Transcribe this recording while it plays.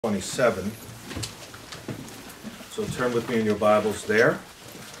27. So turn with me in your Bibles there.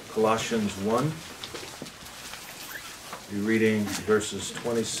 Colossians 1. We're reading verses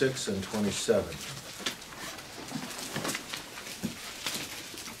 26 and 27.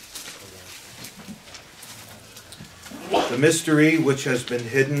 The mystery which has been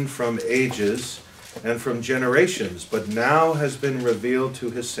hidden from ages and from generations, but now has been revealed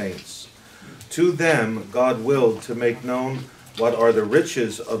to his saints. To them God willed to make known what are the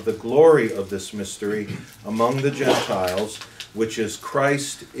riches of the glory of this mystery among the Gentiles, which is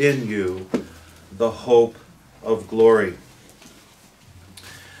Christ in you, the hope of glory.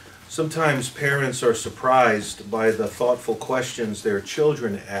 Sometimes parents are surprised by the thoughtful questions their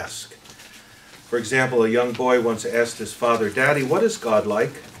children ask. For example, a young boy once asked his father, "Daddy, what is God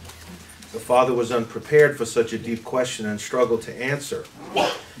like?" The father was unprepared for such a deep question and struggled to answer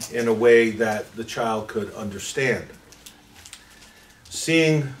in a way that the child could understand.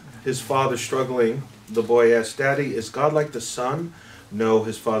 Seeing his father struggling, the boy asked, "Daddy, is God like the sun?" "No,"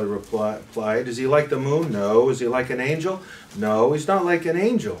 his father replied. "Is he like the moon?" "No." "Is he like an angel?" "No, he's not like an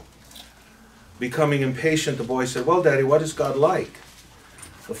angel." Becoming impatient, the boy said, "Well, Daddy, what is God like?"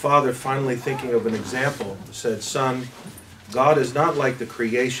 The father, finally thinking of an example, said, "Son, God is not like the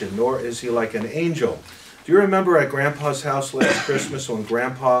creation, nor is he like an angel. Do you remember at Grandpa's house last Christmas when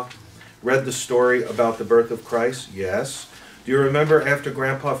Grandpa read the story about the birth of Christ?" "Yes." "Do you remember after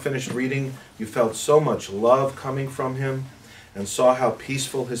Grandpa finished reading, you felt so much love coming from him and saw how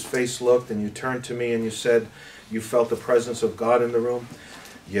peaceful his face looked, and you turned to me and you said you felt the presence of God in the room?"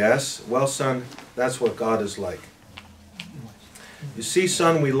 "Yes." "Well, son, that's what God is like." You see,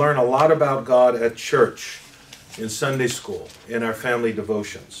 son, we learn a lot about God at church, in Sunday school, in our family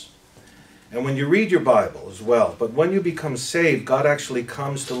devotions. And when you read your Bible as well. But when you become saved, God actually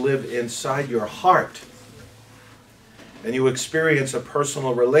comes to live inside your heart. And you experience a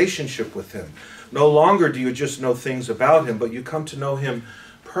personal relationship with him. No longer do you just know things about him, but you come to know him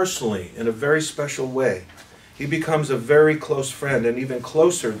personally in a very special way. He becomes a very close friend, and even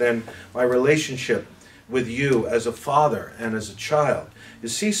closer than my relationship with you as a father and as a child. You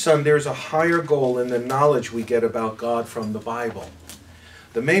see, son, there's a higher goal in the knowledge we get about God from the Bible.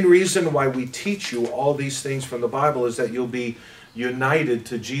 The main reason why we teach you all these things from the Bible is that you'll be united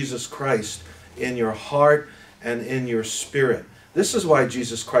to Jesus Christ in your heart and in your spirit. This is why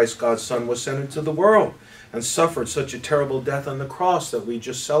Jesus Christ, God's Son, was sent into the world and suffered such a terrible death on the cross that we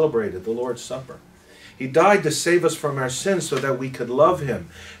just celebrated, the Lord's Supper. He died to save us from our sins so that we could love him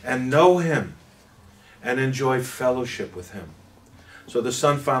and know him and enjoy fellowship with him. So the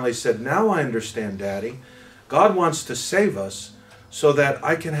son finally said, "Now I understand, Daddy. God wants to save us so that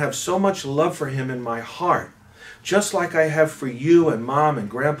I can have so much love for him in my heart, just like I have for you and Mom and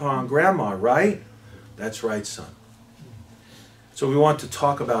Grandpa and Grandma, right?" "That's right, son." So we want to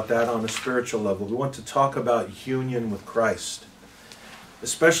talk about that on a spiritual level. We want to talk about union with Christ,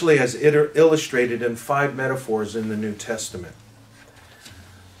 especially as illustrated in 5 metaphors in the New Testament.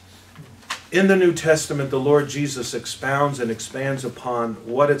 In the New Testament, the Lord Jesus expounds and expands upon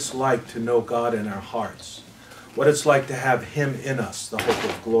what it's like to know God in our hearts, what it's like to have him in us, the hope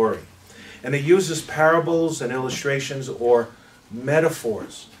of glory. And he uses parables and illustrations or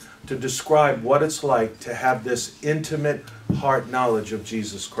metaphors to describe what it's like to have this intimate heart knowledge of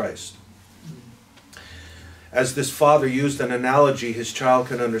Jesus Christ. As this father used an analogy his child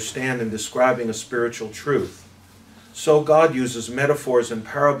can understand in describing a spiritual truth, so God uses metaphors and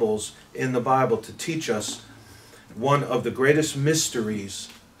parables in the Bible to teach us one of the greatest mysteries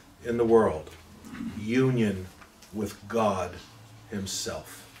in the world: union with God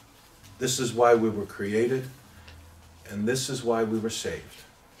himself. This is why we were created, and this is why we were saved.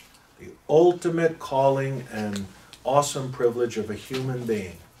 The ultimate calling and awesome privilege of a human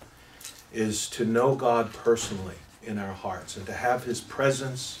being is to know God personally in our hearts and to have his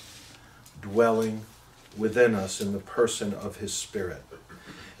presence dwelling within us in the person of his Spirit.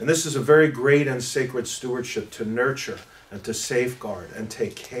 And this is a very great and sacred stewardship to nurture and to safeguard and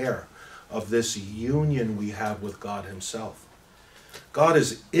take care of this union we have with God himself. God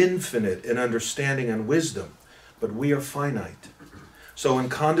is infinite in understanding and wisdom, but we are finite. So in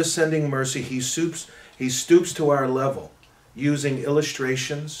condescending mercy, he stoops to our level, using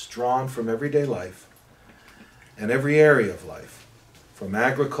illustrations drawn from everyday life and every area of life, from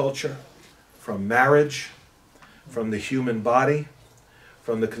agriculture, from marriage, from the human body,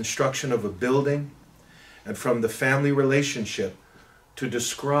 from the construction of a building, and from the family relationship, to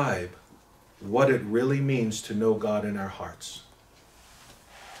describe what it really means to know God in our hearts.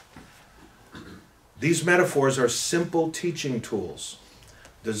 These metaphors are simple teaching tools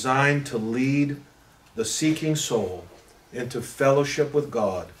designed to lead the seeking soul into fellowship with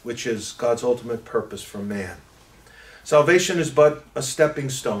God, which is God's ultimate purpose for man. Salvation is but a stepping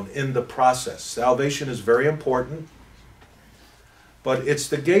stone in the process. Salvation is very important, but it's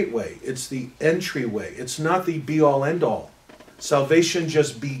the gateway. It's the entryway. It's not the be-all, end-all. Salvation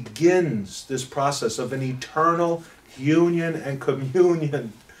just begins this process of an eternal union and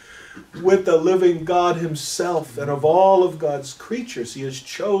communion with the living God himself. And of all of God's creatures, he has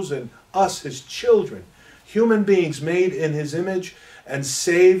chosen us, his children, human beings made in his image and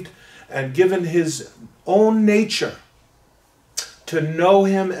saved and given his own nature to know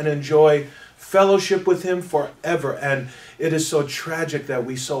him and enjoy fellowship with him forever. And it is so tragic that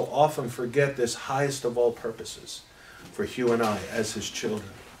we so often forget this highest of all purposes for you and I as his children.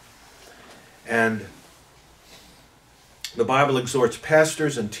 And the Bible exhorts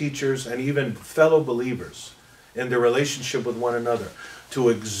pastors and teachers and even fellow believers in their relationship with one another to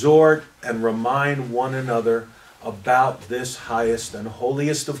exhort and remind one another about this highest and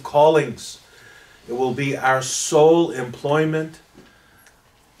holiest of callings. It will be our sole employment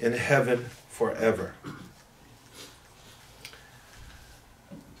in heaven forever.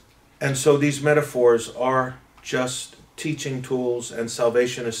 And so these metaphors are just teaching tools, and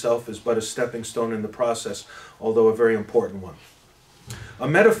salvation itself is but a stepping stone in the process, although a very important one. A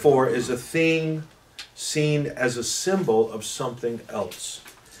metaphor is a thing seen as a symbol of something else.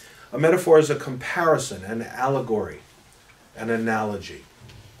 A metaphor is a comparison, an allegory, an analogy.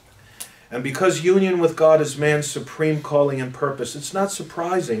 And because union with God is man's supreme calling and purpose, it's not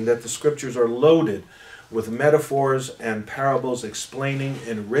surprising that the scriptures are loaded with metaphors and parables explaining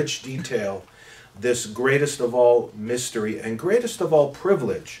in rich detail this greatest of all mystery and greatest of all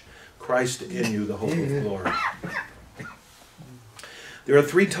privilege, Christ in you, the hope of glory. There are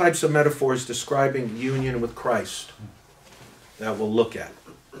three types of metaphors describing union with Christ that we'll look at.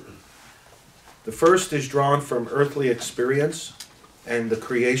 The first is drawn from earthly experience and the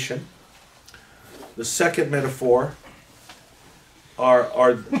creation. The second metaphor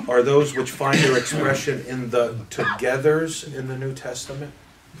are those which find their expression in the togethers in the New Testament.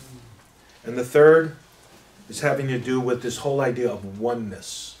 And the third is having to do with this whole idea of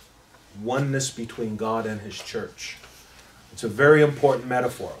oneness. Oneness between God and his church. It's a very important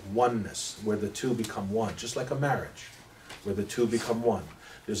metaphor, oneness, where the two become one, just like a marriage, where the two become one.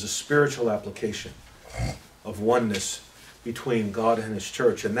 There's a spiritual application of oneness between God and his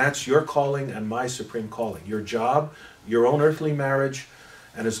church, and that's your calling and my supreme calling. Your job, your own earthly marriage,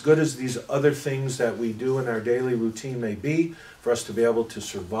 and as good as these other things that we do in our daily routine may be, for us to be able to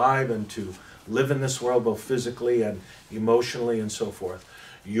survive and to live in this world both physically and emotionally and so forth,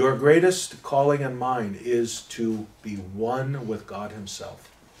 your greatest calling and mine is to be one with God himself.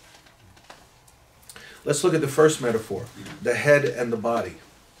 Let's look at the first metaphor, the head and the body.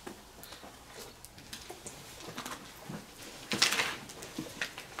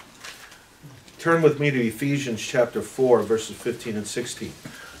 Turn with me to Ephesians chapter 4, verses 15 and 16.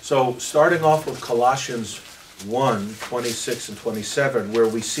 So starting off with Colossians 1, 26 and 27, where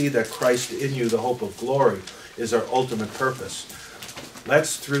we see that Christ in you, the hope of glory, is our ultimate purpose.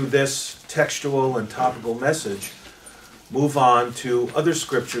 Let's, through this textual and topical message, move on to other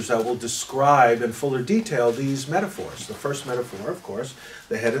scriptures that will describe in fuller detail these metaphors. The first metaphor, of course,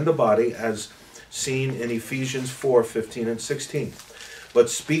 the head and the body, as seen in Ephesians 4, 15 and 16. But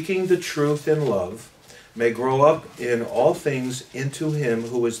speaking the truth in love may grow up in all things into him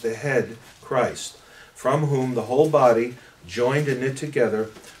who is the head, Christ, from whom the whole body, joined and knit together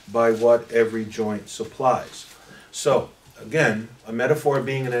by what every joint supplies. So, again, a metaphor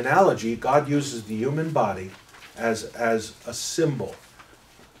being an analogy, God uses the human body as a symbol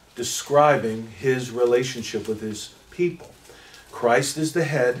describing his relationship with his people. Christ is the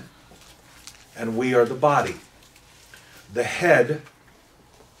head, and we are the body. The head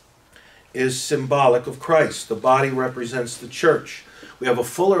is symbolic of Christ. The body represents the church. We have a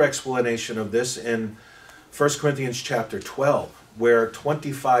fuller explanation of this in 1 Corinthians chapter 12, where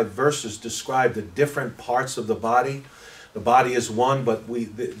 25 verses describe the different parts of the body. The body is one, but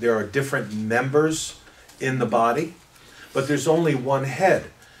there are different members in the body. But there's only one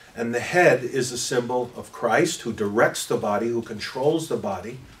head. And the head is a symbol of Christ, who directs the body, who controls the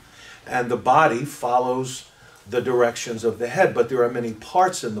body. And the body follows the directions of the head. But there are many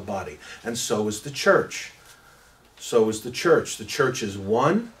parts in the body. And so is the church. So is the church. The church is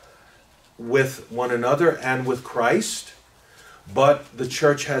one with one another and with Christ. But the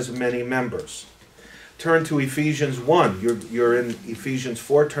church has many members. Turn to Ephesians 1. You're in Ephesians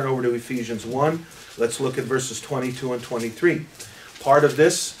 4. Turn over to Ephesians 1. Let's look at verses 22 and 23. Part of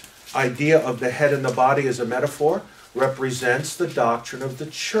this idea of the head and the body as a metaphor represents the doctrine of the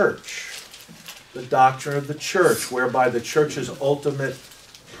church. the doctrine of the church, whereby the church's ultimate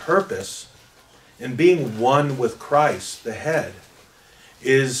purpose in being one with Christ, the head,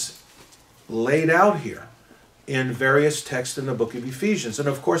 is laid out here in various texts in the book of Ephesians. And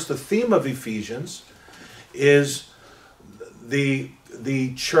of course, the theme of Ephesians is the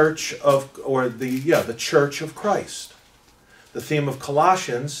church of, the church of Christ. The theme of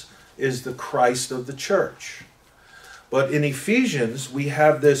Colossians is the Christ of the church. But in Ephesians, we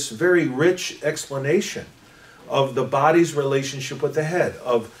have this very rich explanation of the body's relationship with the head,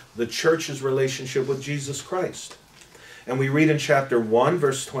 of the church's relationship with Jesus Christ. And we read in chapter 1,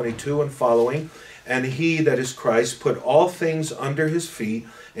 verse 22 and following, "And he, that is Christ, put all things under his feet,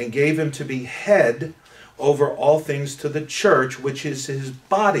 and gave him to be head over all things to the church, which is his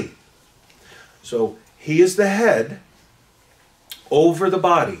body." So he is the head over the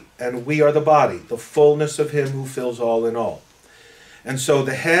body, and we are the body, the fullness of him who fills all in all. And so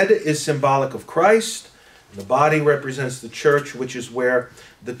the head is symbolic of Christ, and the body represents the church, which is where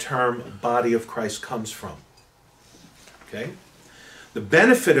the term body of Christ comes from. Okay? The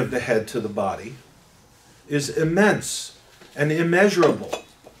benefit of the head to the body is immense and immeasurable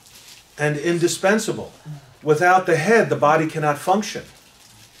and indispensable. Without the head, the body cannot function.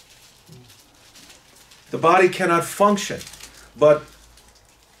 The body cannot function. But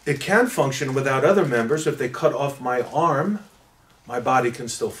it can function without other members. If they cut off my arm, my body can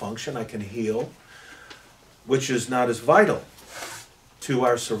still function. I can heal, which is not as vital to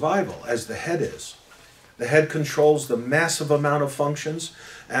our survival as the head is. The head controls the massive amount of functions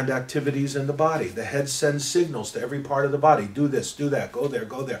and activities in the body. The head sends signals to every part of the body. Do this, do that, go there,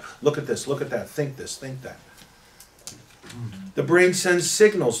 look at this, look at that, think this, think that. The brain sends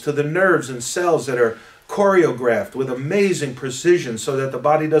signals to the nerves and cells that are choreographed with amazing precision so that the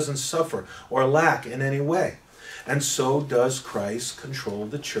body doesn't suffer or lack in any way. And so does Christ control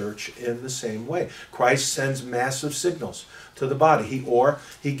the church in the same way. Christ sends massive signals to the body.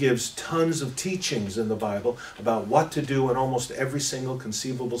 He gives tons of teachings in the Bible about what to do in almost every single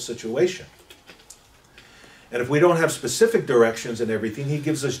conceivable situation. And if we don't have specific directions and everything, he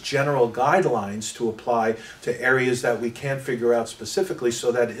gives us general guidelines to apply to areas that we can't figure out specifically, so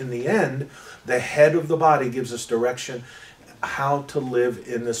that in the end, the head of the body gives us direction how to live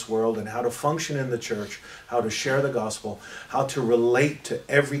in this world and how to function in the church, how to share the gospel, how to relate to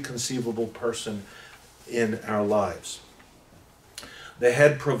every conceivable person in our lives. The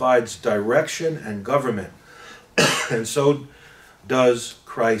head provides direction and government, and so does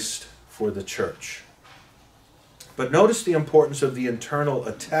Christ for the church. But notice the importance of the internal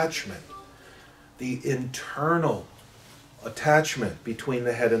attachment. The internal attachment between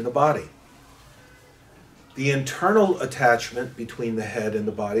the head and the body. The internal attachment between the head and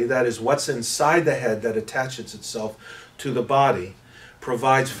the body, that is what's inside the head that attaches itself to the body,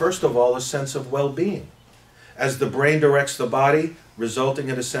 provides first of all a sense of well-being. As the brain directs the body, resulting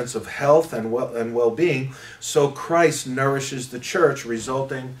in a sense of health and well-being, so Christ nourishes the church,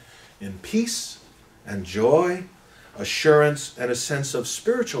 resulting in peace and joy, assurance, and a sense of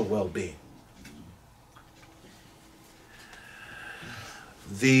spiritual well-being.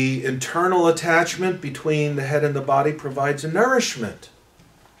 The internal attachment between the head and the body provides the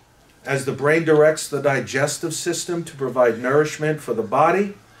as the brain directs the digestive system to provide nourishment for the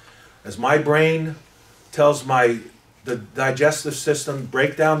body, as my brain tells the digestive system,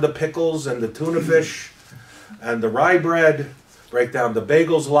 break down the pickles and the tuna fish and the rye bread, break down the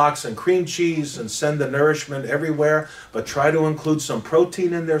bagels, lox, and cream cheese, and send the nourishment everywhere, but try to include some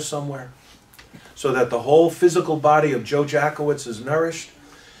protein in there somewhere, so that the whole physical body of Joe Jackowitz is nourished.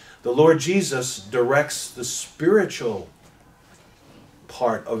 The Lord Jesus directs the spiritual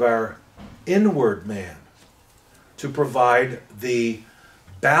part of our inward man to provide the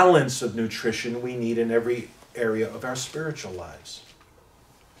balance of nutrition we need in every area of our spiritual lives.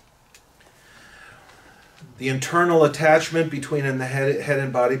 The internal attachment between the head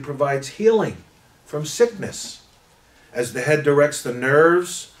and body provides healing from sickness, as the head directs the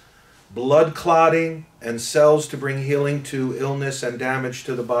nerves, blood clotting, and cells to bring healing to illness and damage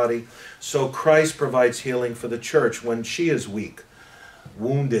to the body. So Christ provides healing for the church when she is weak,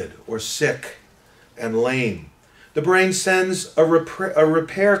 wounded, or sick and lame. The brain sends a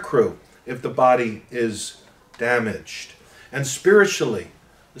repair crew if the body is damaged. And spiritually,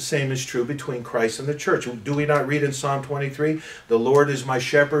 the same is true between Christ and the church. Do we not read in Psalm 23, "The Lord is my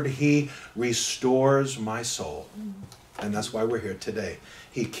shepherd, he restores my soul." And that's why we're here today.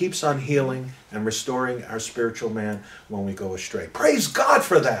 He keeps on healing and restoring our spiritual man when we go astray. Praise God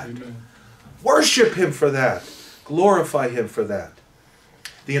for that. Amen. Worship him for that. Glorify him for that.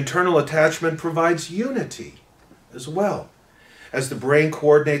 The internal attachment provides unity as well, as the brain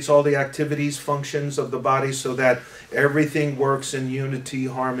coordinates all the activities, functions of the body so that everything works in unity,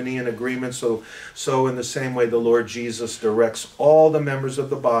 harmony, and agreement. So in the same way, the Lord Jesus directs all the members of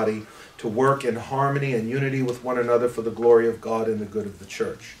the body to work in harmony and unity with one another for the glory of God and the good of the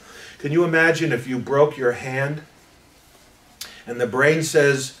church. Can you imagine if you broke your hand and the brain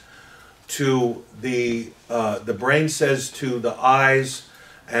says to the eyes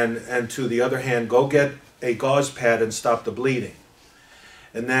and to the other hand, go get a gauze pad and stop the bleeding.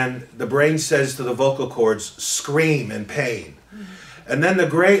 And then the brain says to the vocal cords, scream in pain. And then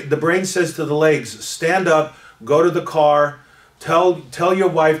the brain says to the legs, stand up, go to the car, tell your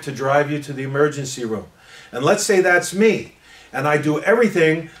wife to drive you to the emergency room. And let's say that's me. And I do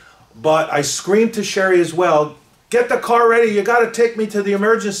everything, but I scream to Sherry as well, get the car ready, you got to take me to the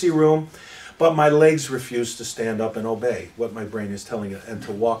emergency room. But my legs refuse to stand up and obey what my brain is telling it and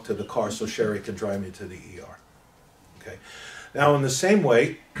to walk to the car so Sherry can drive me to the ER. Okay. Now, in the same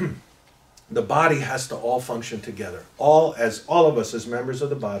way, the body has to all function together. All of us as members of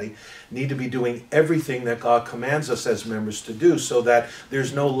the body need to be doing everything that God commands us as members to do so that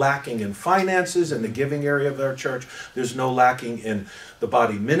there's no lacking in finances in the giving area of our church. There's no lacking in the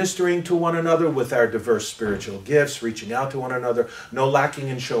body ministering to one another with our diverse spiritual gifts, reaching out to one another. No lacking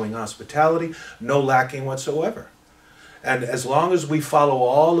in showing hospitality. No lacking whatsoever. And as long as we follow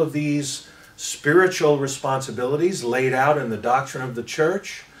all of these spiritual responsibilities laid out in the doctrine of the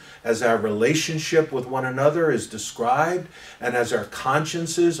church, as our relationship with one another is described, and as our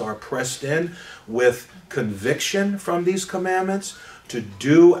consciences are pressed in with conviction from these commandments to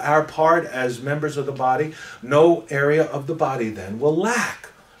do our part as members of the body, no area of the body then will lack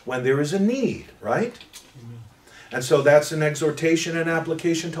when there is a need, right? Amen. And so that's an exhortation and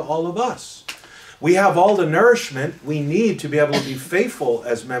application to all of us. We have all the nourishment we need to be able to be faithful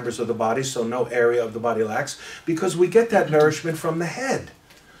as members of the body, so no area of the body lacks, because we get that nourishment from the head,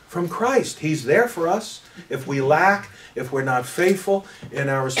 from Christ. He's there for us. If we lack, if we're not faithful in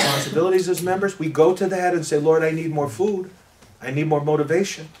our responsibilities as members, we go to the head and say, Lord, I need more food. I need more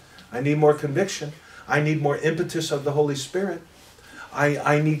motivation. I need more conviction. I need more impetus of the Holy Spirit.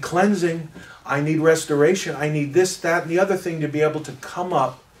 I need cleansing. I need restoration. I need this, that, and the other thing to be able to come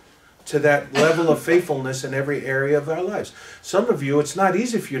up to that level of faithfulness in every area of our lives. Some of you, it's not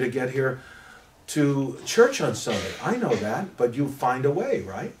easy for you to get here to church on Sunday. I know that, but you find a way,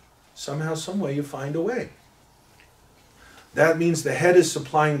 right? Somehow, some way, you find a way. That means the head is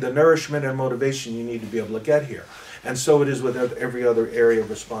supplying the nourishment and motivation you need to be able to get here. And so it is with every other area of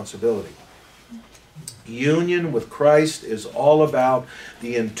responsibility. Union with Christ is all about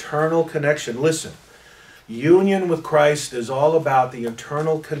the internal connection. Listen, union with Christ is all about the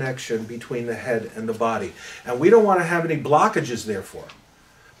internal connection between the head and the body. And we don't want to have any blockages, therefore,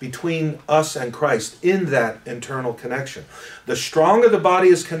 between us and Christ in that internal connection. The stronger the body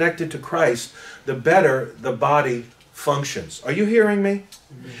is connected to Christ, the better the body functions. Are you hearing me?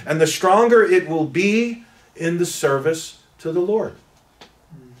 Mm-hmm. And the stronger it will be in the service to the Lord.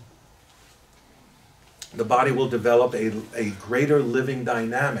 The body will develop a greater living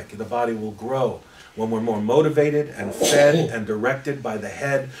dynamic. The body will grow. When we're more motivated and fed and directed by the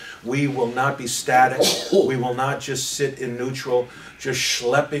head, we will not be static. We will not just sit in neutral, just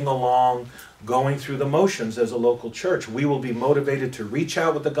schlepping along, going through the motions as a local church. We will be motivated to reach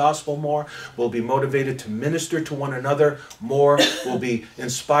out with the gospel more. We'll be motivated to minister to one another more. We'll be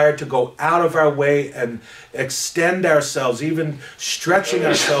inspired to go out of our way and extend ourselves, even stretching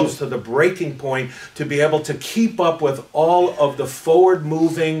ourselves to the breaking point to be able to keep up with all of the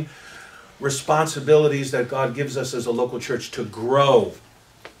forward-moving responsibilities that God gives us as a local church to grow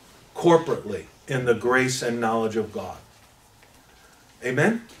corporately in the grace and knowledge of God.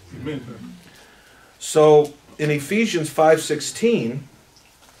 Amen? Amen. So in Ephesians 5:16,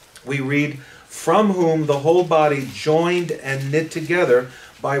 we read, from whom the whole body joined and knit together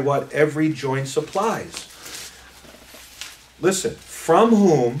by what every joint supplies. Listen, from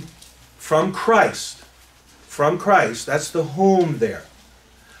whom, from Christ, that's the whom there.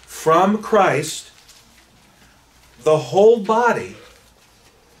 From Christ, the whole body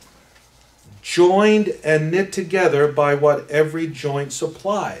joined and knit together by what every joint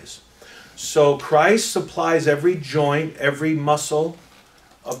supplies. So Christ supplies every joint, every muscle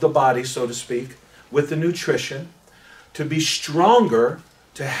of the body, so to speak, with the nutrition to be stronger,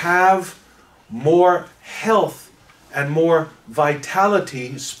 to have more health and more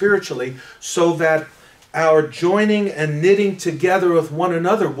vitality spiritually, so that our joining and knitting together with one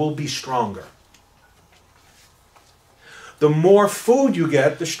another will be stronger. The more food you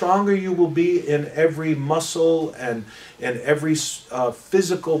get, the stronger you will be in every muscle and in every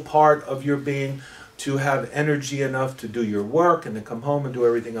physical part of your being to have energy enough to do your work and to come home and do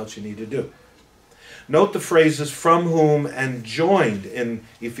everything else you need to do. Note the phrases from whom and joined in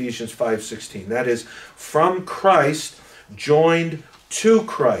Ephesians 5:16. That is, from Christ, joined to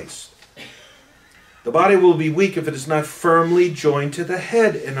Christ. The body will be weak if it is not firmly joined to the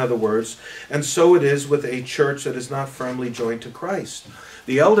head, in other words, and so it is with a church that is not firmly joined to Christ.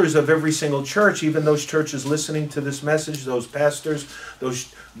 The elders of every single church, even those churches listening to this message, those pastors,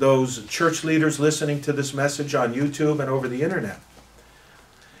 those church leaders listening to this message on YouTube and over the internet,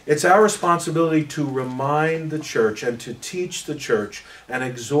 it's our responsibility to remind the church and to teach the church and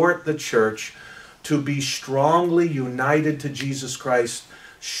exhort the church to be strongly united to Jesus Christ,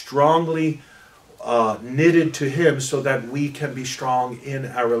 strongly knitted to Him, so that we can be strong in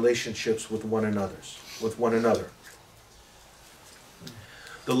our relationships with one another.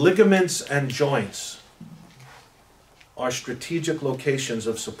 The ligaments and joints are strategic locations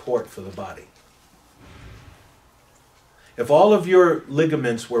of support for the body. If all of your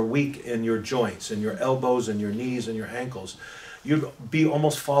ligaments were weak in your joints, in your elbows and your knees and your ankles, you'd be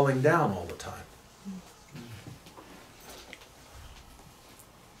almost falling down all the time.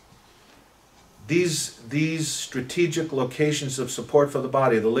 These strategic locations of support for the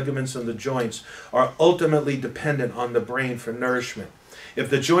body, the ligaments and the joints, are ultimately dependent on the brain for nourishment. If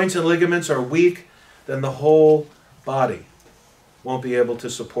the joints and ligaments are weak, then the whole body won't be able to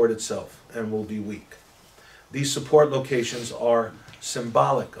support itself and will be weak. These support locations are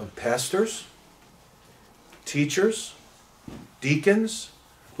symbolic of pastors, teachers, deacons,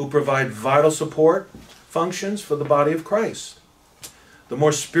 who provide vital support functions for the body of Christ. The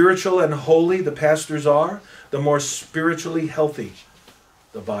more spiritual and holy the pastors are, the more spiritually healthy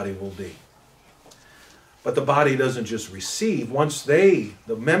the body will be. But the body doesn't just receive. Once the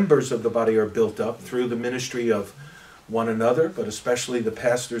members of the body, are built up through the ministry of one another, but especially the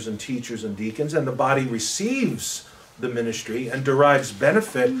pastors and teachers and deacons, and the body receives the ministry and derives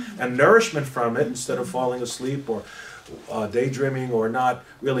benefit and nourishment from it, instead of falling asleep or daydreaming or not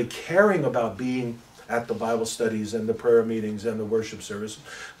really caring about being at the Bible studies and the prayer meetings and the worship service,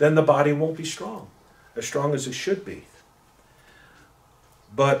 then the body won't be strong as it should be.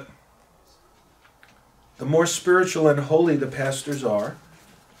 But the more spiritual and holy the pastors are,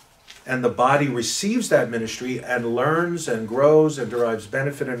 and the body receives that ministry and learns and grows and derives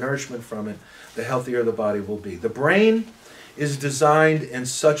benefit and nourishment from it, the healthier the body will be. The brain is designed in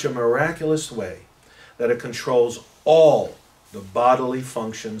such a miraculous way that it controls all the bodily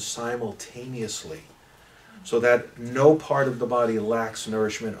functions simultaneously, so that no part of the body lacks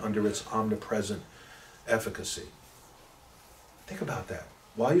nourishment under its omnipresent efficacy. Think about that.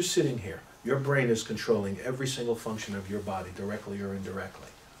 While you're sitting here, your brain is controlling every single function of your body, directly or indirectly,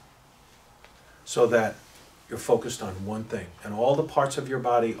 so that you're focused on one thing. And all the parts of your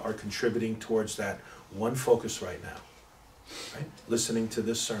body are contributing towards that one focus right now. Right? Listening to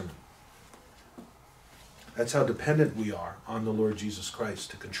this sermon. That's how dependent we are on the Lord Jesus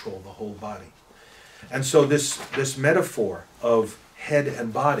Christ to control the whole body. And so this metaphor of head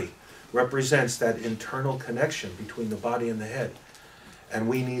and body represents that internal connection between the body and the head. And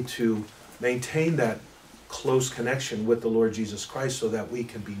we need to maintain that close connection with the Lord Jesus Christ, so that we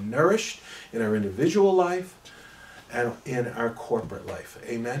can be nourished in our individual life and in our corporate life.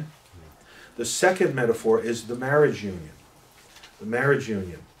 Amen? The second metaphor is the marriage union. The marriage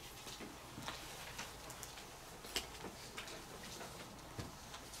union.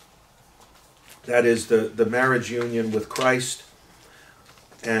 That is the marriage union with Christ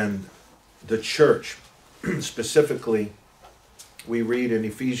and the church. Specifically, we read in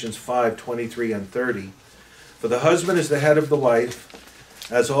Ephesians 5:23 and 30, "For the husband is the head of the wife,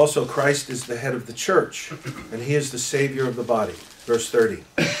 as also Christ is the head of the church, and he is the Savior of the body." Verse 30,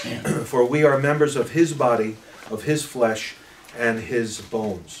 "For we are members of his body, of his flesh, and his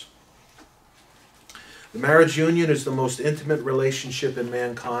bones." The marriage union is the most intimate relationship in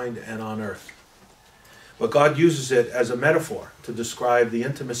mankind and on earth. But God uses it as a metaphor to describe the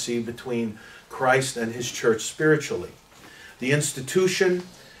intimacy between Christ and his church spiritually. The institution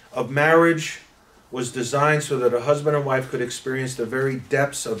of marriage was designed so that a husband and wife could experience the very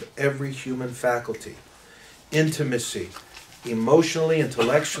depths of every human faculty. Intimacy, emotionally,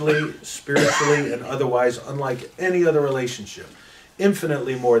 intellectually, spiritually, and otherwise, unlike any other relationship.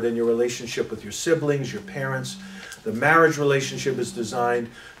 Infinitely more than your relationship with your siblings, your parents. The marriage relationship is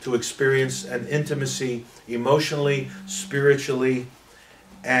designed to experience an intimacy emotionally, spiritually,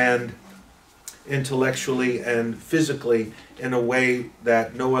 and intellectually and physically in a way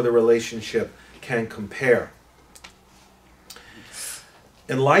that no other relationship can compare.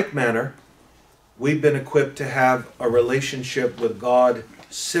 In like manner, we've been equipped to have a relationship with God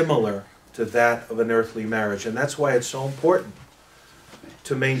similar to that of an earthly marriage. And that's why it's so important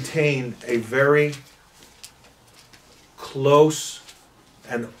to maintain a very close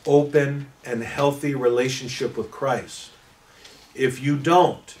and open and healthy relationship with Christ. If you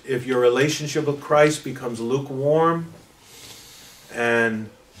don't, if your relationship with Christ becomes lukewarm and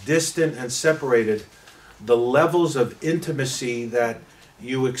distant and separated, the levels of intimacy that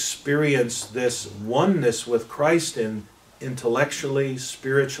you experience this oneness with Christ in, intellectually,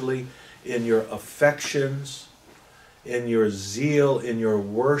 spiritually, in your affections, in your zeal, in your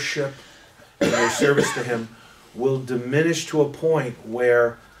worship, in your service to Him, will diminish to a point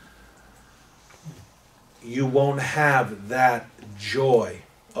where you won't have that joy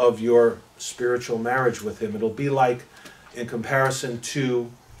of your spiritual marriage with Him. It'll be like, in comparison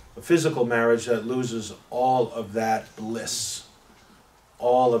to a physical marriage that loses all of that bliss.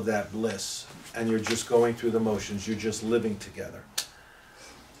 All of that bliss. And you're just going through the motions. You're just living together.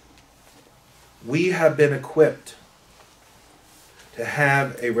 We have been equipped to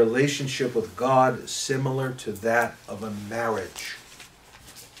have a relationship with God similar to that of a marriage.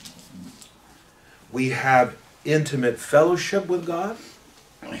 We have intimate fellowship with God.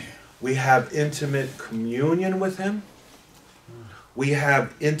 We have intimate communion with Him. We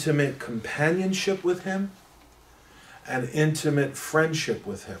have intimate companionship with Him and intimate friendship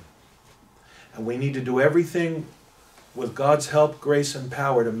with Him. And we need to do everything with God's help, grace, and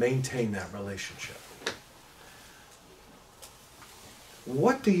power to maintain that relationship.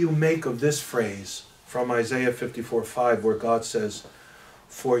 What do you make of this phrase from Isaiah 54:5, where God says,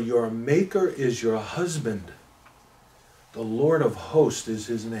 "For your Maker is your husband, the Lord of hosts is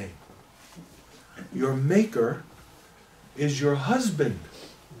His name." Your Maker is your husband.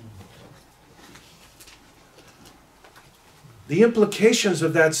 The implications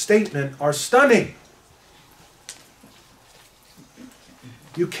of that statement are stunning.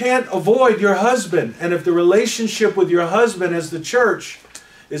 You can't avoid your husband. And if the relationship with your husband as the church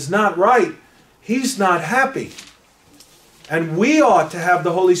is not right, he's not happy. And we ought to have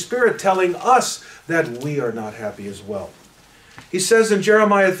the Holy Spirit telling us that we are not happy as well. He says in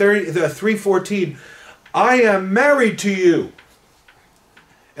Jeremiah 3:14, "I am married to you,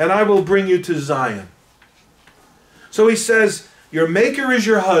 and I will bring you to Zion." So he says, your Maker is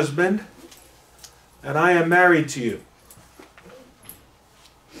your husband, and I am married to you.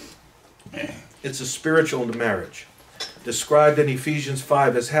 It's a spiritual marriage, described in Ephesians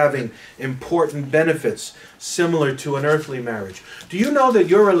 5 as having important benefits similar to an earthly marriage. Do you know that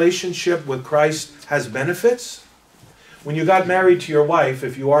your relationship with Christ has benefits? When you got married to your wife,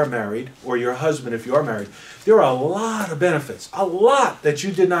 if you are married, or your husband, if you are married, there are a lot of benefits, a lot that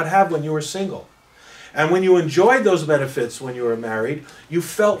you did not have when you were single. And when you enjoyed those benefits when you were married, you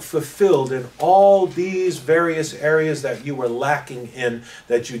felt fulfilled in all these various areas that you were lacking in,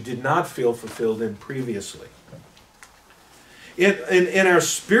 that you did not feel fulfilled in previously. In our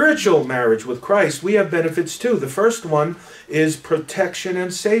spiritual marriage with Christ, we have benefits too. The first one is protection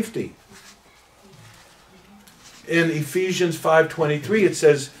and safety. In Ephesians 5:23, it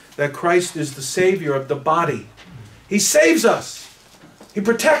says that Christ is the Savior of the body. He saves us. He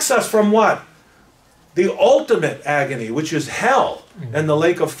protects us from what? The ultimate agony, which is hell and the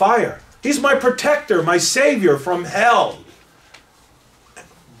lake of fire. He's my protector, my Savior from hell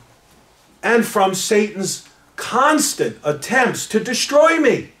and from Satan's constant attempts to destroy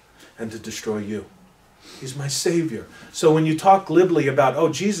me and to destroy you. He's my Savior. So when you talk glibly about, oh,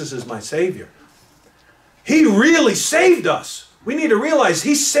 Jesus is my Savior, He really saved us. We need to realize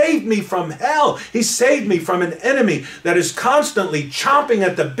He saved me from hell. He saved me from an enemy that is constantly chomping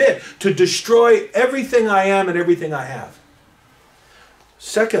at the bit to destroy everything I am and everything I have.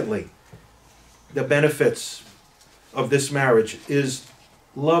 Secondly, the benefits of this marriage is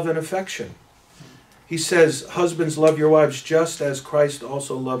love and affection. He says, husbands, love your wives just as Christ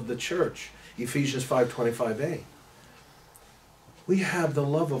also loved the church. Ephesians 5:25a. We have the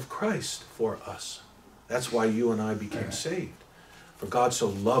love of Christ for us. That's why you and I became saved. For God so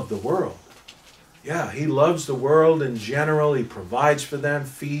loved the world. Yeah, He loves the world in general. He provides for them,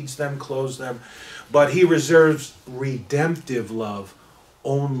 feeds them, clothes them. But He reserves redemptive love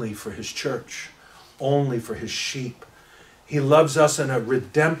only for His church, only for His sheep. He loves us in a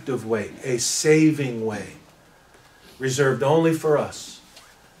redemptive way, a saving way, reserved only for us.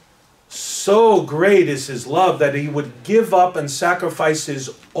 So great is His love that He would give up and sacrifice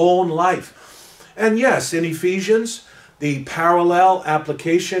His own life. And yes, in Ephesians, the parallel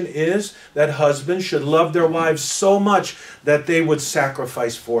application is that husbands should love their wives so much that they would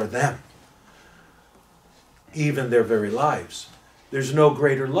sacrifice for them, even their very lives. There's no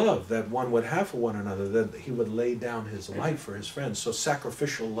greater love that one would have for one another than he would lay down his life for his friends. So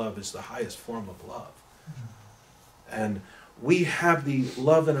sacrificial love is the highest form of love. And we have the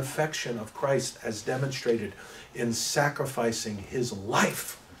love and affection of Christ as demonstrated in sacrificing his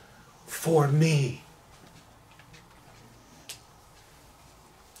life for me.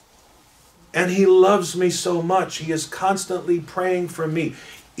 And he loves me so much. He is constantly praying for me,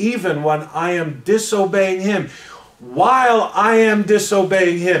 even when I am disobeying him. While I am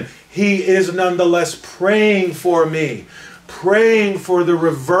disobeying him, he is nonetheless praying for me, praying for the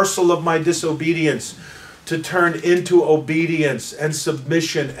reversal of my disobedience to turn into obedience and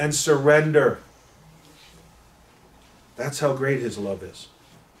submission and surrender. That's how great his love is.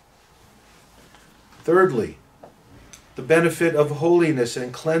 Thirdly, the benefit of holiness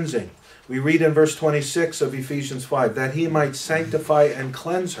and cleansing. We read in verse 26 of Ephesians 5, that he might sanctify and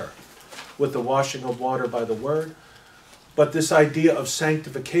cleanse her with the washing of water by the word. But this idea of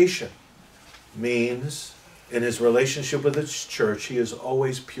sanctification means in his relationship with his church, he is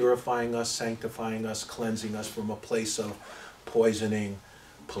always purifying us, sanctifying us, cleansing us from a place of poisoning,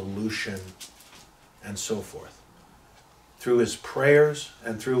 pollution, and so forth. Through his prayers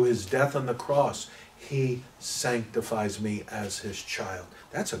and through his death on the cross, he sanctifies me as his child.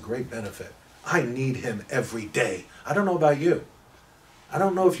 That's a great benefit. I need him every day. I don't know about you. I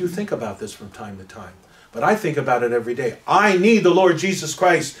don't know if you think about this from time to time, but I think about it every day. I need the Lord Jesus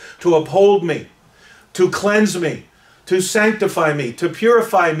Christ to uphold me, to cleanse me, to sanctify me, to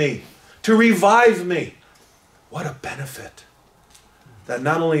purify me, to revive me. What a benefit. That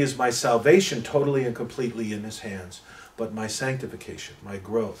not only is my salvation totally and completely in his hands, but my sanctification, my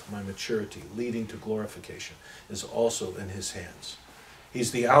growth, my maturity, leading to glorification, is also in his hands.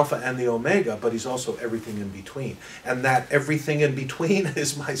 He's the Alpha and the Omega, but he's also everything in between. And that everything in between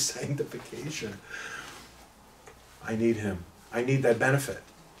is my sanctification. I need him. I need that benefit.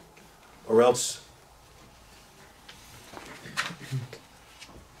 Or else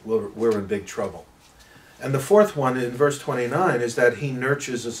we're in big trouble. And the fourth one in verse 29 is that he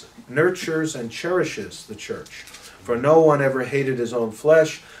nurtures and cherishes the church. For no one ever hated his own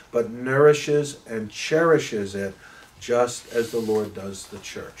flesh, but nourishes and cherishes it, just as the Lord does the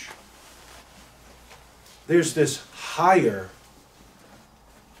church. There's this higher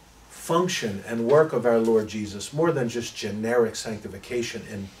function and work of our Lord Jesus, more than just generic sanctification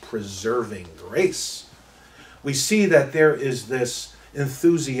in preserving grace. We see that there is this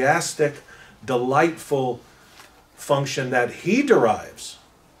enthusiastic, delightful function that he derives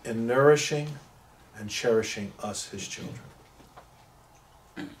in nourishing and cherishing us, his children.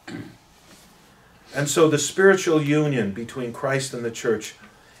 And so the spiritual union between Christ and the church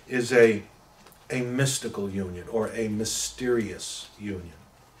is a mystical union, or a mysterious union.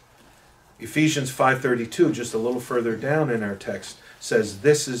 Ephesians 5:32, just a little further down in our text, says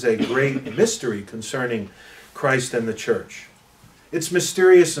this is a great mystery concerning Christ and the church. It's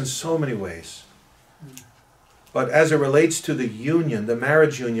mysterious in so many ways. But as it relates to the union, the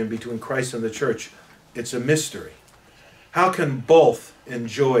marriage union between Christ and the church, it's a mystery. How can both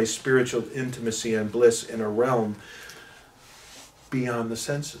enjoy spiritual intimacy and bliss in a realm beyond the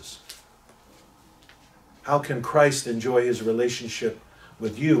senses? How can Christ enjoy his relationship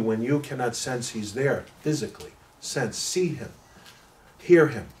with you when you cannot sense he's there physically? See him, hear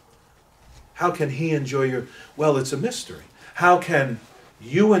him. How can he enjoy your... Well, it's a mystery. How can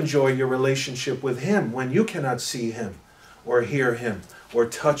you enjoy your relationship with him when you cannot see him or hear him or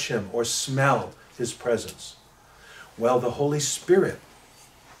touch him or smell his presence? Well, the Holy Spirit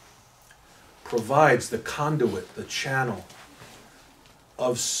provides the conduit, the channel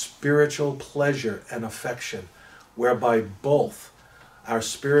of spiritual pleasure and affection, whereby both our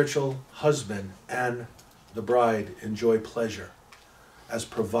spiritual husband and the bride enjoy pleasure as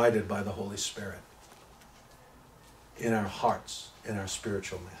provided by the Holy Spirit in our hearts, in our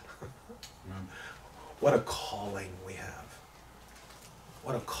spiritual man. What a calling we have.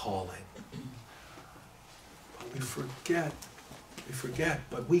 What a calling. But we forget,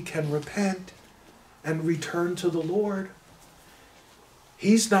 but we can repent and return to the Lord.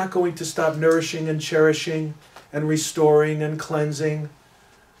 He's not going to stop nourishing and cherishing and restoring and cleansing.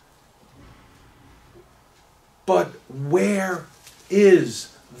 But where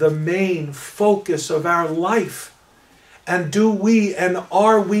is the main focus of our life? And do we and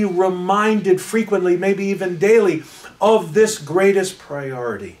are we reminded frequently, maybe even daily, of this greatest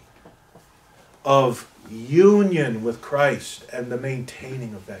priority of union with Christ and the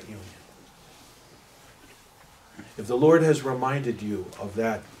maintaining of that union? If the Lord has reminded you of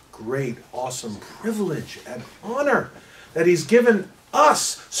that great, awesome privilege and honor that he's given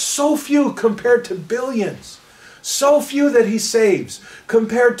us, so few compared to billions, So few that he saves,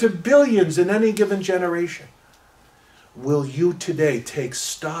 compared to billions in any given generation. Will you today take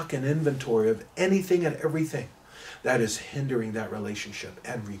stock and inventory of anything and everything that is hindering that relationship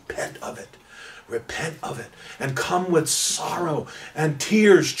and repent of it? Repent of it and come with sorrow and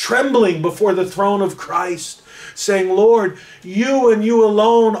tears, trembling before the throne of Christ, saying, Lord, you and you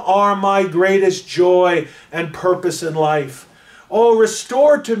alone are my greatest joy and purpose in life. Oh,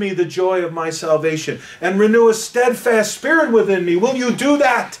 restore to me the joy of my salvation and renew a steadfast spirit within me. Will you do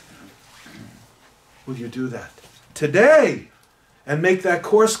that? Will you do that today and make that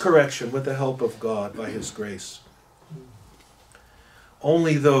course correction with the help of God by his grace?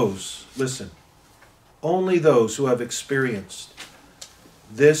 Only those, listen, only those who have experienced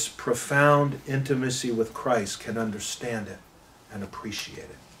this profound intimacy with Christ can understand it and appreciate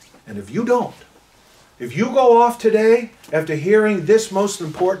it. And if you don't, if you go off today after hearing this most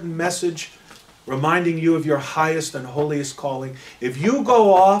important message, reminding you of your highest and holiest calling, if you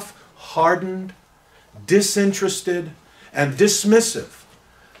go off hardened, disinterested, and dismissive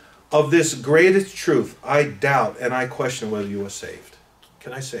of this greatest truth, I doubt and I question whether you are saved.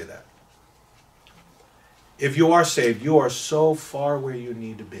 Can I say that? If you are saved, you are so far where you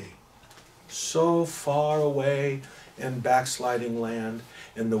need to be. So far away in backsliding land,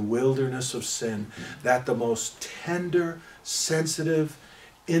 in the wilderness of sin, that the most tender, sensitive,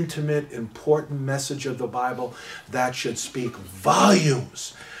 intimate, important message of the Bible that should speak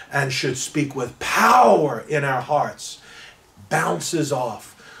volumes and should speak with power in our hearts bounces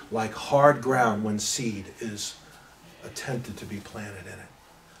off like hard ground when seed is attempted to be planted in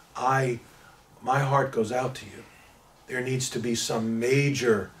it. My heart goes out to you. There needs to be some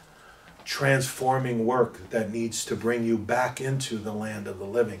major transforming work that needs to bring you back into the land of the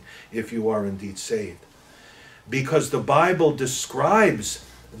living if you are indeed saved. Because the Bible describes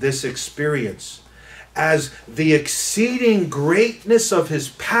this experience as the exceeding greatness of his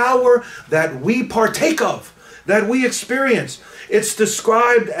power that we partake of, that we experience. It's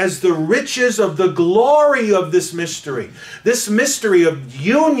described as the riches of the glory of this mystery of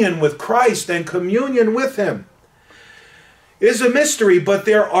union with Christ and communion with him. Is a mystery, but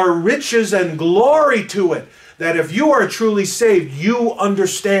there are riches and glory to it that if you are truly saved, you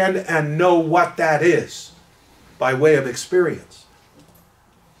understand and know what that is by way of experience.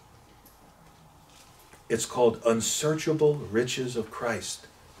 It's called unsearchable riches of Christ,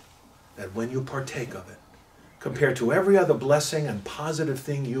 that when you partake of it, compared to every other blessing and positive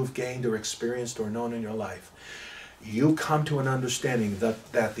thing you've gained or experienced or known in your life, you come to an understanding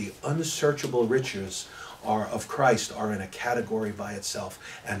that the unsearchable riches of Christ are in a category by itself,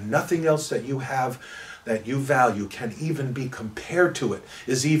 and nothing else that you have that you value can even be compared to it,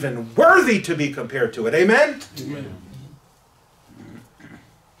 is even worthy to be compared to it. Amen? Amen.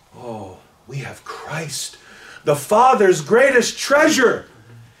 Oh, we have Christ, the Father's greatest treasure,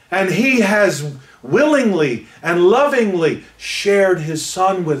 and he has willingly and lovingly shared his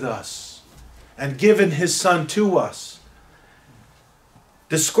Son with us and given his Son to us,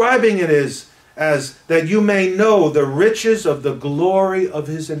 describing it as that you may know the riches of the glory of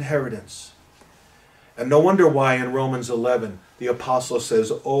his inheritance. And no wonder why in Romans 11 the apostle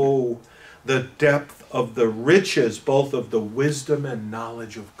says, oh, the depth of the riches, both of the wisdom and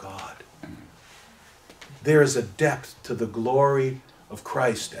knowledge of God. There is a depth to the glory of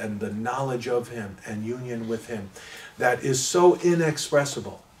Christ and the knowledge of him and union with him that is so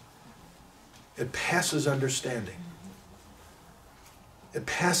inexpressible. It passes understanding. It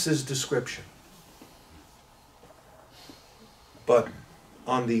passes description. But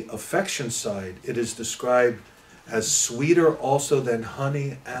on the affection side, it is described as sweeter also than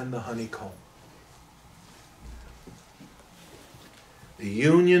honey and the honeycomb. The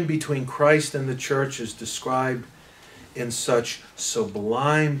union between Christ and the church is described in such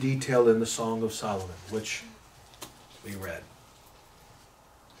sublime detail in the Song of Solomon, which we read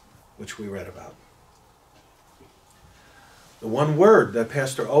about. The one word that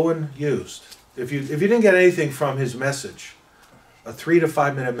Pastor Owen used, if you didn't get anything from his message, a 3 to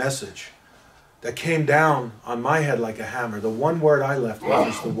 5 minute message that came down on my head like a hammer, the one word I left with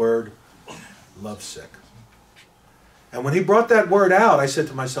was the word lovesick. And when he brought that word out, I said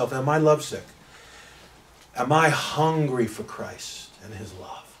to myself, am I lovesick? Am I hungry for Christ and his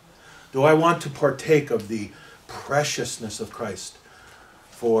love? Do I want to partake of the preciousness of Christ?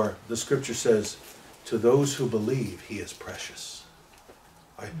 For the scripture says, to those who believe, he is precious.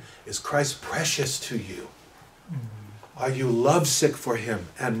 Is Christ precious to you? Are you lovesick for him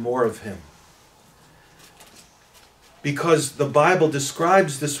and more of him? Because the Bible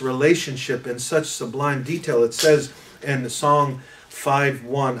describes this relationship in such sublime detail. It says in the song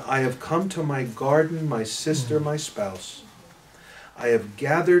 5:1, I have come to my garden, my sister, my spouse. I have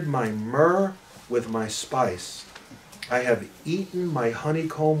gathered my myrrh with my spice. I have eaten my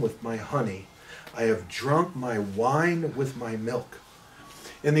honeycomb with my honey. I have drunk my wine with my milk.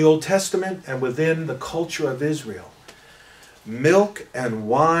 In the Old Testament and within the culture of Israel, milk and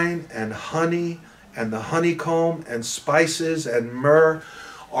wine and honey and the honeycomb and spices and myrrh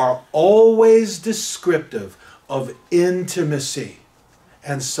are always descriptive of intimacy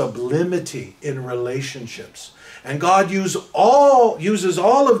and sublimity in relationships. And God uses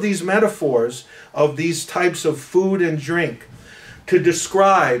all of these metaphors of these types of food and drink to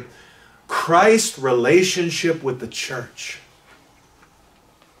describe Christ's relationship with the church.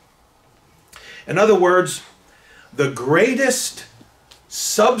 In other words, the greatest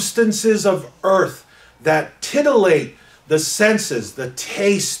substances of earth that titillate the senses, the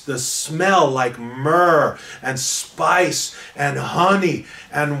taste, the smell, like myrrh and spice and honey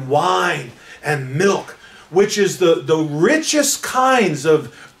and wine and milk, which is the richest kinds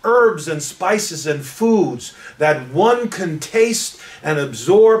of herbs and spices and foods that one can taste and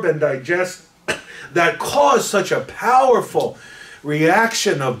absorb and digest, that cause such a powerful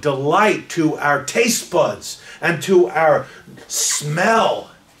reaction of delight to our taste buds and to our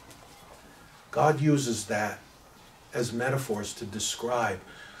smell. God uses that as metaphors to describe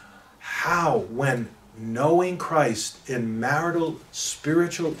how, when knowing Christ in marital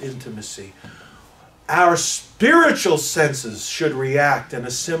spiritual intimacy, our spiritual senses should react in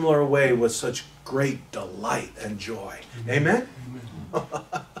a similar way with such great delight and joy. Amen?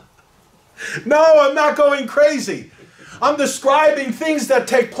 No, I'm not going crazy. I'm describing things that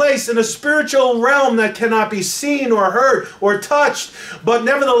take place in a spiritual realm that cannot be seen or heard or touched, but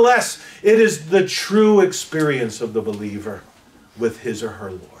nevertheless, it is the true experience of the believer with his or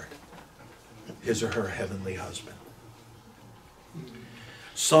her Lord, his or her heavenly husband.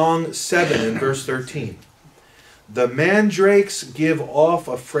 Song 7 in verse 13. The mandrakes give off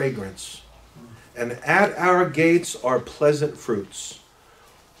a fragrance, and at our gates are pleasant fruits,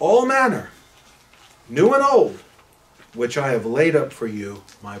 all manner, new and old, which I have laid up for you,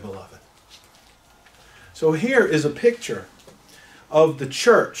 my beloved. So here is a picture of the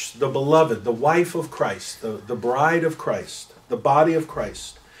church, the beloved, the wife of Christ, the bride of Christ, the body of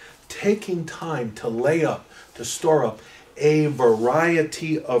Christ, taking time to lay up, to store up a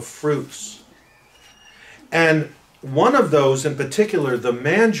variety of fruits. And one of those in particular, the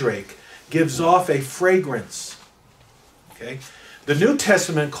mandrake, gives off a fragrance. Okay? The New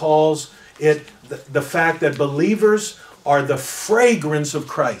Testament calls it the fact that believers are the fragrance of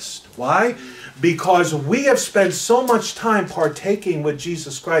Christ. Why? Because we have spent so much time partaking with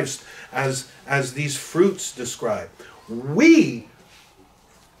Jesus Christ as these fruits describe. We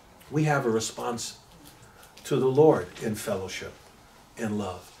have a response to the Lord in fellowship, in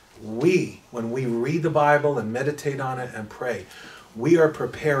love. When we read the Bible and meditate on it and pray, we are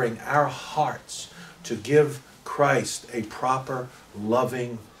preparing our hearts to give Christ a proper,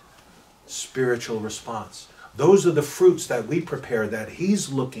 loving, spiritual response. Those are the fruits that we prepare that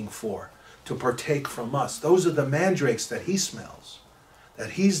He's looking for to partake from us. Those are the mandrakes that He smells,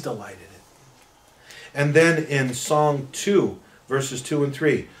 that He's delighted in. And then in Song 2, verses 2 and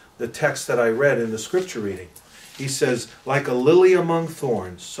 3, the text that I read in the scripture reading, he says, like a lily among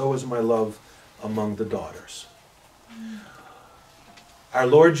thorns, so is my love among the daughters. Our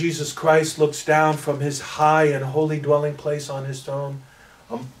Lord Jesus Christ looks down from His high and holy dwelling place on His throne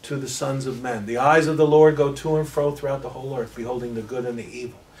to the sons of men. The eyes of the Lord go to and fro throughout the whole earth, beholding the good and the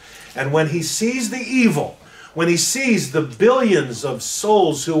evil. And when He sees the evil, when He sees the billions of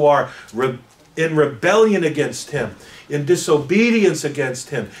souls who are in rebellion against Him, in disobedience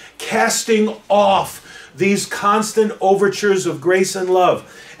against Him, casting off these constant overtures of grace and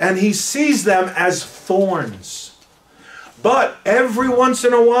love, and He sees them as thorns. But every once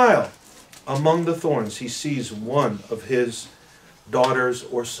in a while, among the thorns, He sees one of His daughters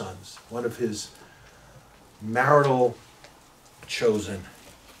or sons, one of His marital chosen.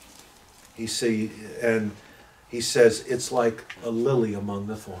 He says, it's like a lily among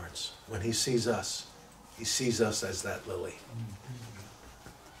the thorns. When He sees us as that lily.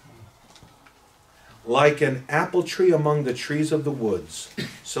 Like an apple tree among the trees of the woods,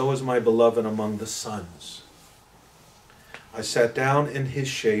 so is my beloved among the sons. I sat down in His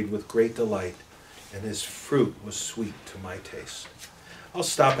shade with great delight, and His fruit was sweet to my taste. I'll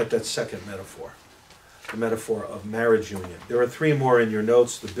stop at that second metaphor, the metaphor of marriage union. There are three more in your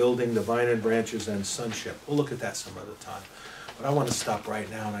notes: the building, the vine and branches, and sonship. We'll look at that some other time. But I want to stop right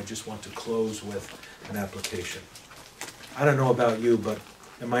now, and I just want to close with an application. I don't know about you, but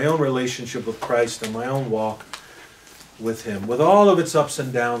in my own relationship with Christ and my own walk, with him, with all of its ups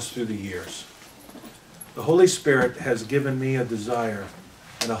and downs through the years. The Holy Spirit has given me a desire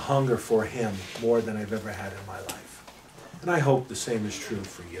and a hunger for him more than I've ever had in my life. And I hope the same is true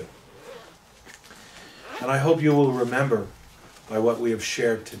for you. And I hope you will remember, by what we have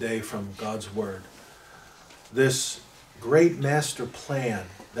shared today from God's Word, this great master plan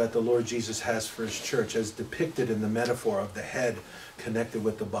that the Lord Jesus has for his church, as depicted in the metaphor of the head connected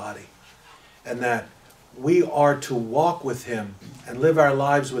with the body. And that we are to walk with him and live our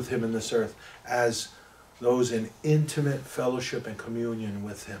lives with him in this earth as those in intimate fellowship and communion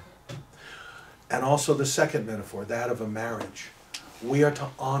with him. And also the second metaphor, that of a marriage. We are to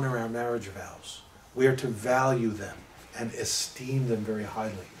honor our marriage vows. We are to value them and esteem them very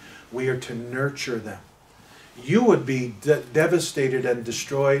highly. We are to nurture them. You would be devastated and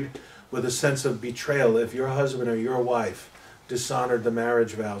destroyed with a sense of betrayal if your husband or your wife dishonored the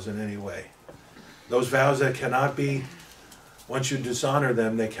marriage vows in any way. Those vows that cannot be, once you dishonor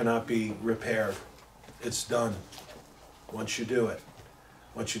them, they cannot be repaired. It's done once you do it.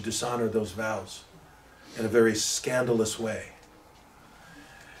 Once you dishonor those vows in a very scandalous way.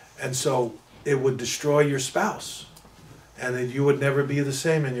 And so it would destroy your spouse, and that you would never be the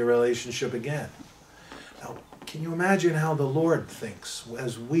same in your relationship again. Now, can you imagine how the Lord thinks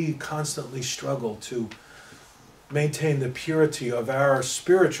as we constantly struggle to maintain the purity of our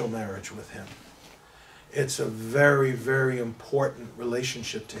spiritual marriage with him? It's a very, very important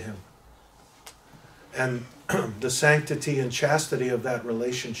relationship to him. And the sanctity and chastity of that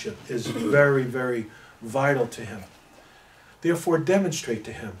relationship is very, very vital to him. Therefore, demonstrate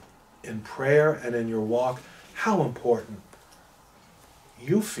to him in prayer and in your walk how important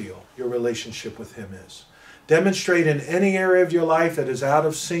you feel your relationship with him is. Demonstrate in any area of your life that is out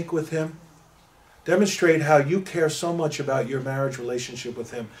of sync with him. Demonstrate how you care so much about your marriage relationship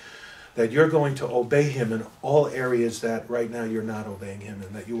with him that you're going to obey him in all areas that right now you're not obeying him,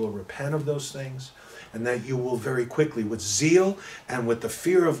 and that you will repent of those things, and that you will very quickly, with zeal and with the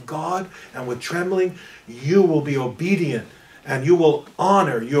fear of God and with trembling, you will be obedient and you will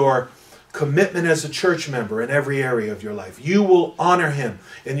honor your commitment as a church member in every area of your life. You will honor him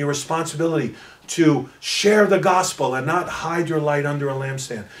in your responsibility to share the gospel and not hide your light under a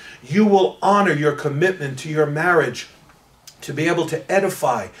lampstand. You will honor your commitment to your marriage to be able to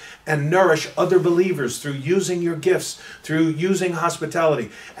edify and nourish other believers through using your gifts, through using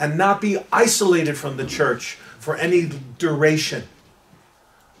hospitality, and not be isolated from the church for any duration,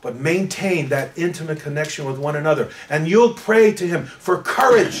 but maintain that intimate connection with one another. And you'll pray to him for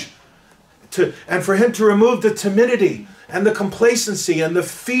courage, and for him to remove the timidity and the complacency and the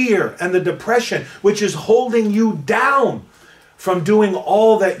fear and the depression which is holding you down from doing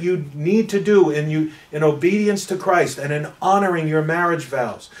all that you need to do in obedience to Christ and in honoring your marriage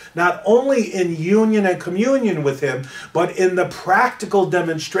vows. Not only in union and communion with him, but in the practical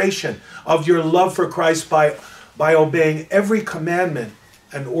demonstration of your love for Christ by obeying every commandment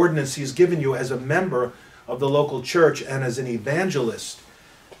and ordinance he's given you as a member of the local church and as an evangelist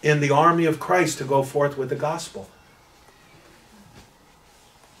in the army of Christ to go forth with the gospel.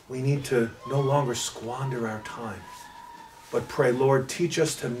 We need to no longer squander our time, but pray, Lord, teach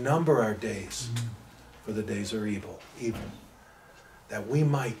us to number our days, for the days are evil, that we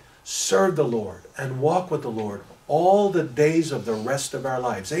might serve the Lord and walk with the Lord all the days of the rest of our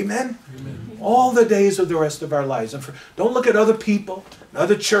lives. Amen? Amen. All the days of the rest of our lives. And don't look at other people,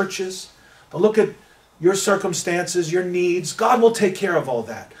 other churches. Don't look at your circumstances, your needs. God will take care of all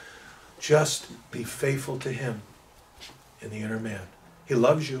that. Just be faithful to him in the inner man. He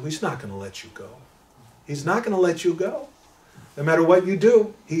loves you. He's not going to let you go. He's not going to let you go. No matter what you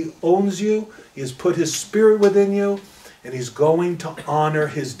do, he owns you. He has put his spirit within you, and he's going to honor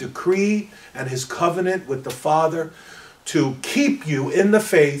his decree and his covenant with the Father to keep you in the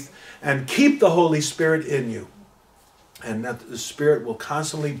faith and keep the Holy Spirit in you. And that the Spirit will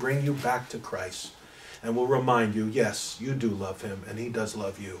constantly bring you back to Christ and will remind you, yes, you do love him, and he does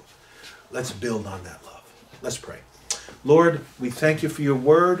love you. Let's build on that love. Let's pray. Lord, we thank you for your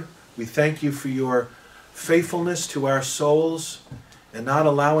word. We thank you for your faithfulness to our souls and not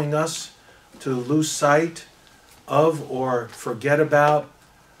allowing us to lose sight of or forget about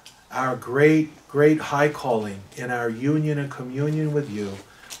our great, great high calling in our union and communion with you.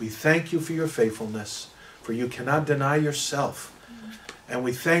 We thank you for your faithfulness, for you cannot deny yourself. And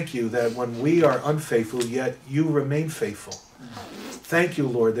we thank you that when we are unfaithful, yet you remain faithful. Thank you,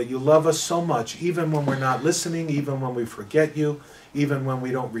 Lord, that you love us so much, even when we're not listening, even when we forget you, even when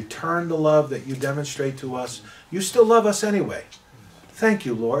we don't return the love that you demonstrate to us. You still love us anyway. Thank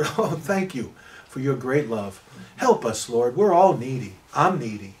you, Lord. Oh, thank you for your great love. Help us, Lord. We're all needy. I'm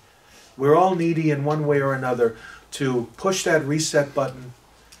needy. We're all needy in one way or another to push that reset button,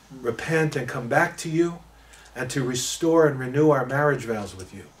 repent and come back to you, and to restore and renew our marriage vows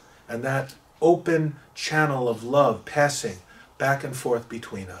with you. And that open channel of love passing back and forth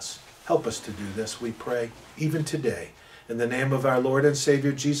between us. Help us to do this, we pray, even today. In the name of our Lord and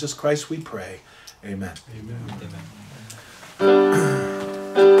Savior Jesus Christ, we pray. Amen. Amen. Amen.